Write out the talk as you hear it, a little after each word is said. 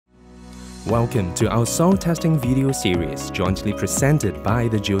Welcome to our soil testing video series jointly presented by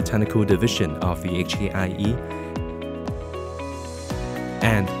the Geotechnical Division of the HAIE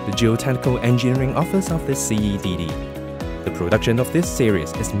and the Geotechnical Engineering Office of the CEDD. The production of this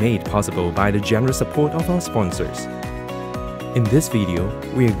series is made possible by the generous support of our sponsors. In this video,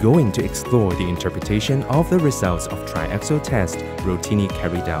 we are going to explore the interpretation of the results of triaxial test routinely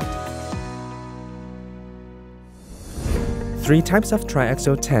carried out. Three types of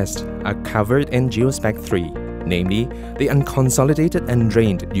triaxial tests are covered in GeoSpec 3, namely the unconsolidated and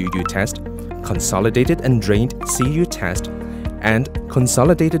drained UU test, consolidated and drained CU test, and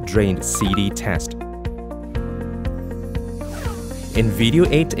consolidated drained CD test. In Video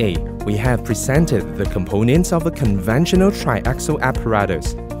 8a, we have presented the components of a conventional triaxial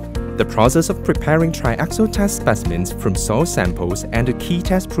apparatus, the process of preparing triaxial test specimens from soil samples, and the key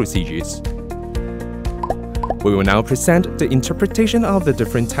test procedures. We will now present the interpretation of the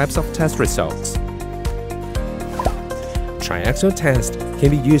different types of test results. Triaxial test can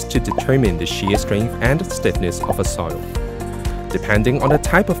be used to determine the shear strength and stiffness of a soil. Depending on the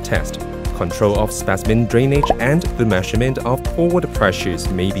type of test, control of specimen drainage and the measurement of pore water pressures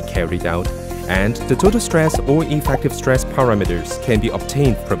may be carried out, and the total stress or effective stress parameters can be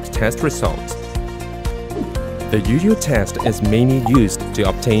obtained from the test results. The UU test is mainly used to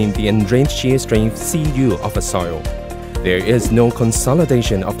obtain the undrained shear strength CU of a soil. There is no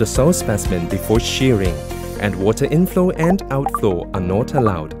consolidation of the soil specimen before shearing, and water inflow and outflow are not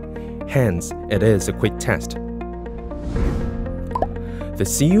allowed. Hence, it is a quick test. The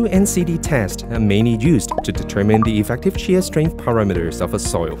CU and CD test are mainly used to determine the effective shear strength parameters of a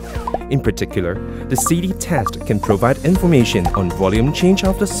soil. In particular, the CD test can provide information on volume change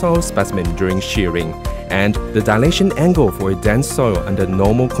of the soil specimen during shearing and the dilation angle for a dense soil under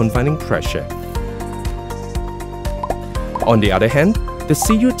normal confining pressure. On the other hand, the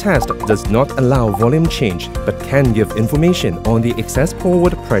CU test does not allow volume change but can give information on the excess pore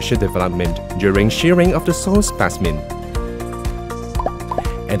water pressure development during shearing of the soil specimen.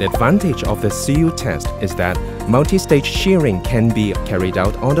 An advantage of the CU test is that multi-stage shearing can be carried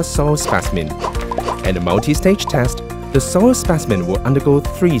out on the soil specimen. In the multi-stage test, the soil specimen will undergo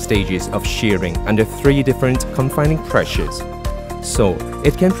 3 stages of shearing under 3 different confining pressures. So,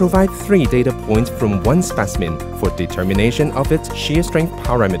 it can provide 3 data points from one specimen for determination of its shear strength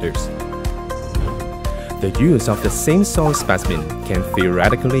parameters. The use of the same soil specimen can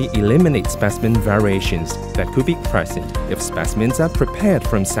theoretically eliminate specimen variations that could be present if specimens are prepared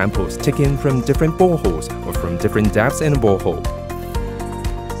from samples taken from different boreholes or from different depths in a borehole.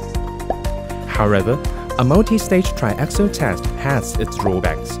 However, a multi-stage triaxial test has its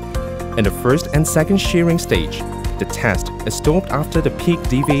drawbacks. In the first and second shearing stage, the test is stopped after the peak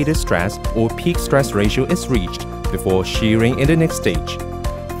deviated stress or peak stress ratio is reached before shearing in the next stage.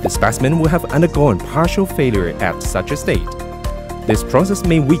 The specimen will have undergone partial failure at such a state. This process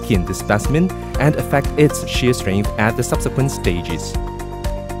may weaken the specimen and affect its shear strength at the subsequent stages.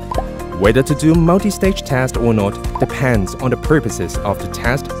 Whether to do multi-stage test or not depends on the purposes of the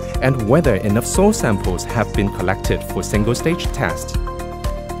test and whether enough soil samples have been collected for single-stage test.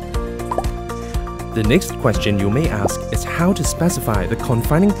 The next question you may ask is how to specify the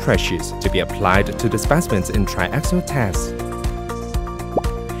confining pressures to be applied to the specimens in triaxial tests.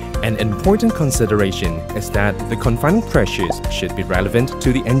 An important consideration is that the confining pressures should be relevant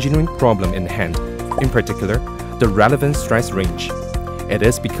to the engineering problem in hand, in particular, the relevant stress range. It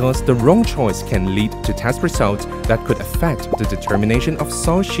is because the wrong choice can lead to test results that could affect the determination of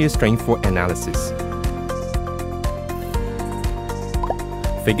soil shear strength for analysis.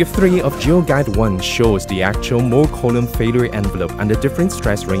 Figure 3 of GeoGuide 1 shows the actual mole column failure envelope under different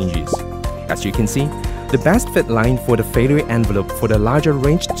stress ranges. As you can see, the best fit line for the failure envelope for the larger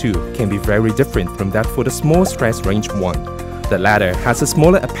range 2 can be very different from that for the small stress range 1. The latter has a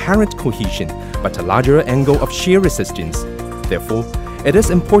smaller apparent cohesion but a larger angle of shear resistance. Therefore, it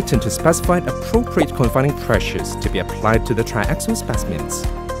is important to specify appropriate confining pressures to be applied to the triaxial specimens.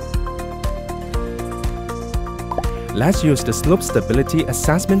 Let's use the slope stability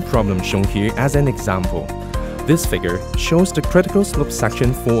assessment problem shown here as an example. This figure shows the critical slope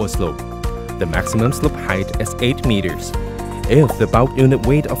section for a slope. The maximum slope height is 8 meters. If the bulk unit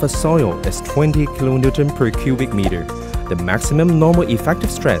weight of a soil is 20 kN per cubic meter, the maximum normal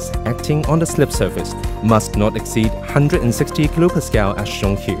effective stress acting on the slip surface must not exceed 160 kPa as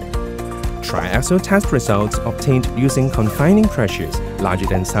shown here. Triaxial test results obtained using confining pressures larger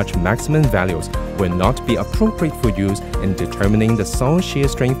than such maximum values will not be appropriate for use in determining the soil shear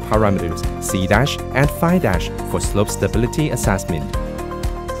strength parameters C' and Phi' for slope stability assessment.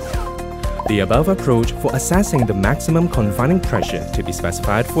 The above approach for assessing the maximum confining pressure to be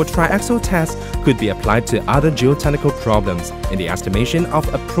specified for triaxial tests could be applied to other geotechnical problems in the estimation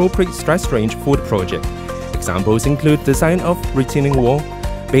of appropriate stress range for the project. Examples include design of retaining wall,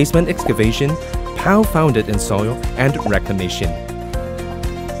 basement excavation, pile founded in soil, and reclamation.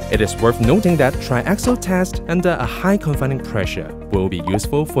 It is worth noting that triaxial tests under a high confining pressure will be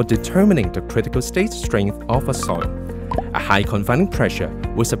useful for determining the critical state strength of a soil. A high confining pressure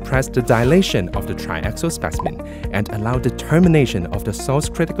will suppress the dilation of the triaxial specimen and allow determination of the soil's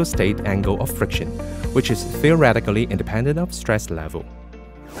critical state angle of friction, which is theoretically independent of stress level.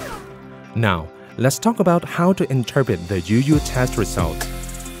 Now, let's talk about how to interpret the UU test result.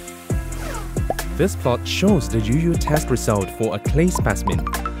 This plot shows the UU test result for a clay specimen.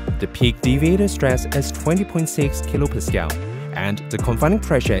 The peak deviated stress is 20.6 kPa and the confining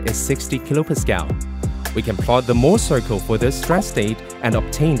pressure is 60 kPa. We can plot the Mohr circle for this stress state and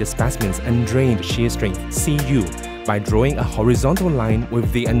obtain the specimen's undrained shear strength Cu by drawing a horizontal line with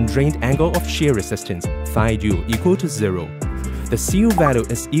the undrained angle of shear resistance Φu equal to 0. The Cu value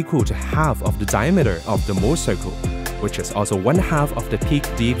is equal to half of the diameter of the Mohr circle, which is also 1/2 of the peak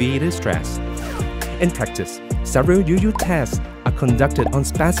deviated stress. In practice, several UU tests are conducted on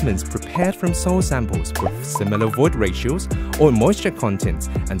specimens prepared from soil samples with similar void ratios or moisture contents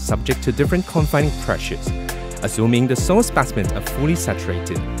and subject to different confining pressures. Assuming the soil specimens are fully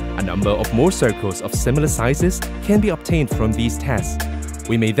saturated, a number of Mohr circles of similar sizes can be obtained from these tests.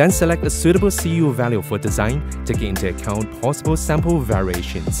 We may then select a suitable Cu value for design, taking into account possible sample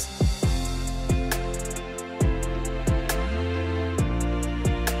variations.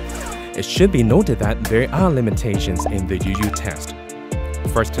 It should be noted that there are limitations in the UU test.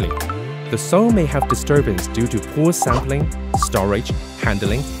 Firstly, the soil may have disturbance due to poor sampling, storage,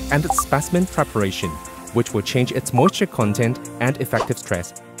 handling, and specimen preparation, which will change its moisture content and effective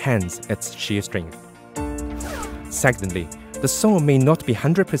stress, hence its shear strength. Secondly, the soil may not be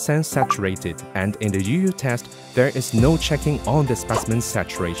 100% saturated, and in the UU test, there is no checking on the specimen's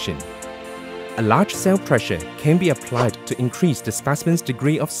saturation. A large cell pressure can be applied to increase the specimen's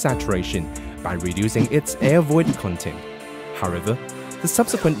degree of saturation by reducing its air void content. However, the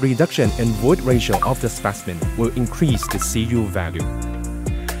subsequent reduction in void ratio of the specimen will increase the Cu value.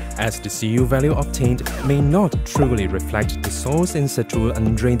 As the Cu value obtained may not truly reflect the soil's in situ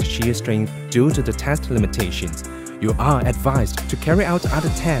undrained shear strength due to the test limitations, you are advised to carry out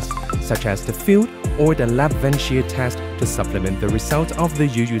other tests such as the field or the lab vent shear test to supplement the result of the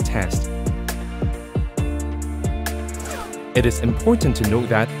UU test. It is important to note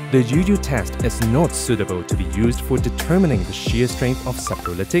that the UU test is not suitable to be used for determining the shear strength of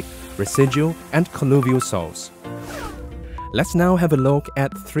saprolitic, residual, and colluvial soils. Let's now have a look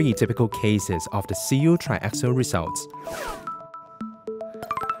at 3 typical cases of the Cu triaxial results.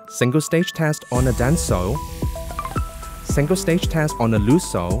 Single-stage test on a dense soil, single-stage test on a loose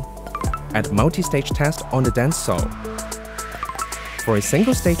soil, and multi-stage test on a dense soil. For a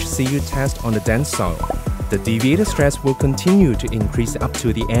single-stage Cu test on a dense soil, the deviated stress will continue to increase up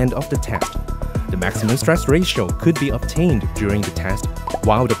to the end of the test. The maximum stress ratio could be obtained during the test,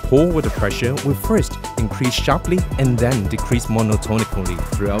 while the pore water pressure will first increase sharply and then decrease monotonically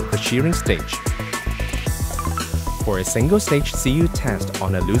throughout the shearing stage. For a single-stage Cu test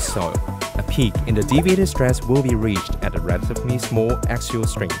on a loose soil, a peak in the deviated stress will be reached at a relatively small axial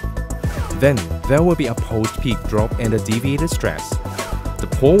strain. Then, there will be a post-peak drop in the deviated stress. The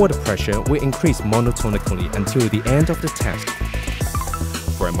pore water pressure will increase monotonically until the end of the test.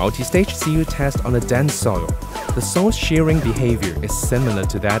 For a multi-stage Cu test on a dense soil, the soil's shearing behavior is similar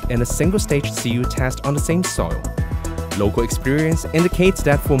to that in a single-stage Cu test on the same soil. Local experience indicates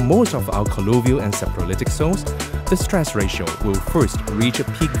that for most of our colluvial and saprolitic soils, the stress ratio will first reach a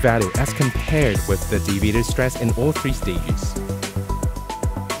peak value as compared with the deviated stress in all 3 stages.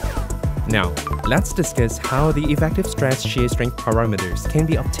 Now, let's discuss how the effective stress shear strength parameters can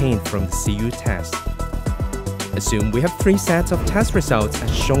be obtained from the Cu test. Assume we have 3 sets of test results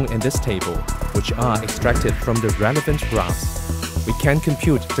as shown in this table, which are extracted from the relevant graphs. We can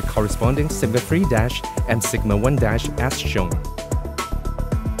compute the corresponding sigma3- and sigma1- as shown.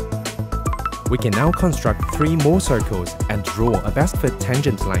 We can now construct 3 Mohr circles and draw a best fit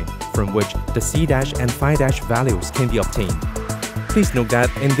tangent line from which the C- and Phi- values can be obtained. Please note that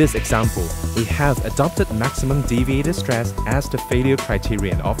in this example, we have adopted maximum deviated stress as the failure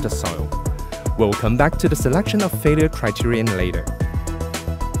criterion of the soil. We'll come back to the selection of failure criterion later.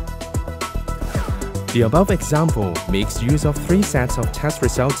 The above example makes use of 3 sets of test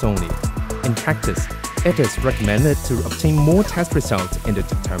results only. In practice, it is recommended to obtain more test results in the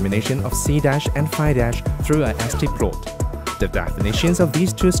determination of C- and Phi- through a ST plot. The definitions of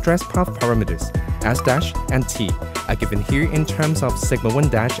these two stress path parameters, S' and T, are given here in terms of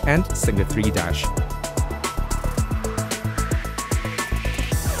sigma1' and sigma3'.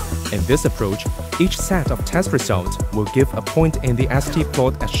 In this approach, each set of test results will give a point in the ST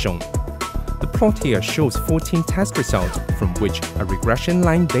plot as shown. The plot here shows 14 test results from which a regression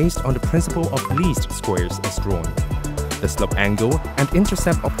line based on the principle of least squares is drawn. The slope angle and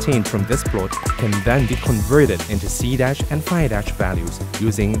intercept obtained from this plot can then be converted into C' and phi' values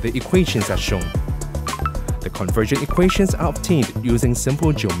using the equations as shown. The convergent equations are obtained using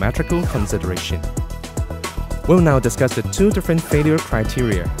simple geometrical consideration. We'll now discuss the two different failure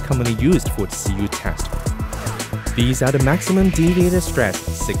criteria commonly used for the CU test. These are the maximum deviated stress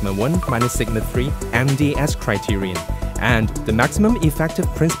sigma1 minus sigma3 MDS criterion and the maximum effective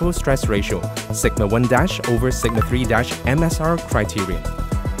principal stress ratio sigma1' over sigma3' MSR criterion.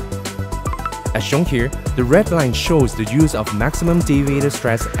 As shown here, the red line shows the use of maximum deviated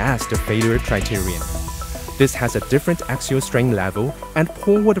stress as the failure criterion. This has a different axial strain level and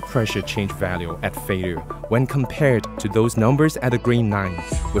pore water pressure change value at failure when compared to those numbers at the green line,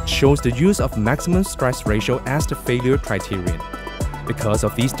 which shows the use of maximum stress ratio as the failure criterion. Because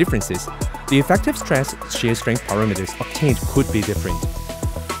of these differences, the effective stress shear strength parameters obtained could be different.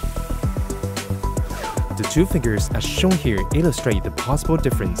 The two figures as shown here illustrate the possible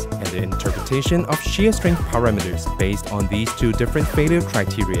difference in the interpretation of shear strength parameters based on these two different failure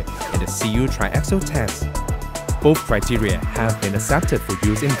criteria in the CU triaxial test. Both criteria have been accepted for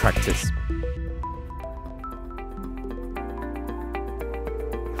use in practice.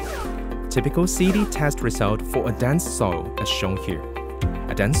 Typical CD test result for a dense soil is shown here.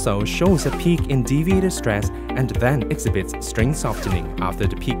 A dense soil shows a peak in deviated stress and then exhibits strain softening after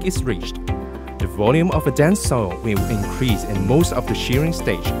the peak is reached. The volume of a dense soil will increase in most of the shearing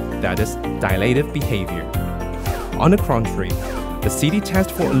stage, that is, dilative behavior. On the contrary, the CD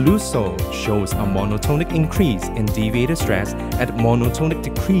test for a loose soil shows a monotonic increase in deviated stress and monotonic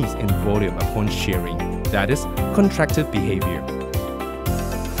decrease in volume upon shearing, that is, contractive behavior.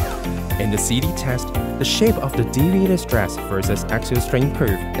 In the CD test, the shape of the deviated stress versus axial strain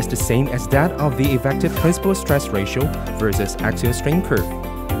curve is the same as that of the effective principal stress ratio versus axial strain curve.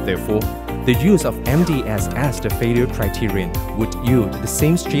 Therefore, the use of MDS as the failure criterion would yield the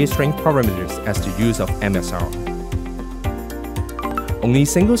same shear strength parameters as the use of MSR. Only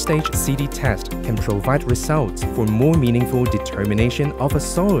single-stage CD test can provide results for more meaningful determination of a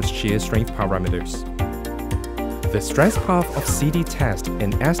soil's shear strength parameters. The stress path of CD test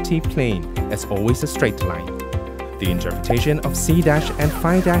in ST plane is always a straight line. The interpretation of C' and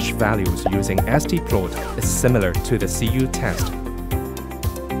phi' values using ST plot is similar to the CU test.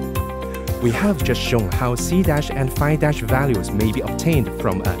 We have just shown how C' and phi' values may be obtained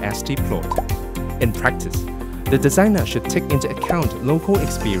from a ST plot. In practice, the designer should take into account local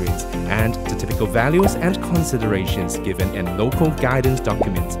experience and the typical values and considerations given in local guidance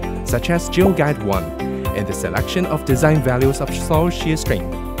documents such as GeoGuide 1 in the selection of design values of soil shear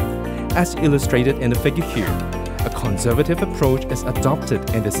strength. As illustrated in the figure here, a conservative approach is adopted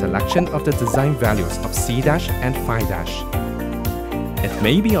in the selection of the design values of C' and phi'. It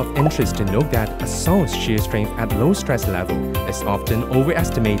may be of interest to note that a soil's shear strength at low stress level is often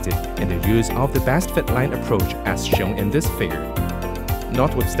overestimated in the use of the best fit line approach as shown in this figure.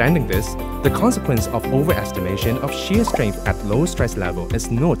 Notwithstanding this, the consequence of overestimation of shear strength at low stress level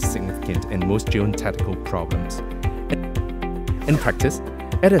is not significant in most geotechnical problems. In practice,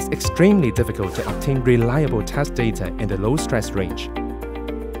 it is extremely difficult to obtain reliable test data in the low stress range.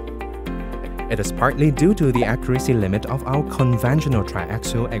 It is partly due to the accuracy limit of our conventional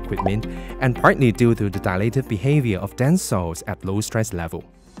triaxial equipment and partly due to the dilative behavior of dense soils at low stress level.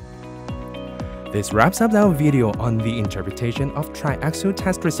 This wraps up our video on the interpretation of triaxial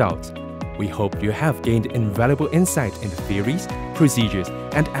test results. We hope you have gained invaluable insight in the theories, procedures,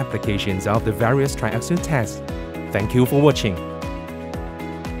 and applications of the various triaxial tests. Thank you for watching.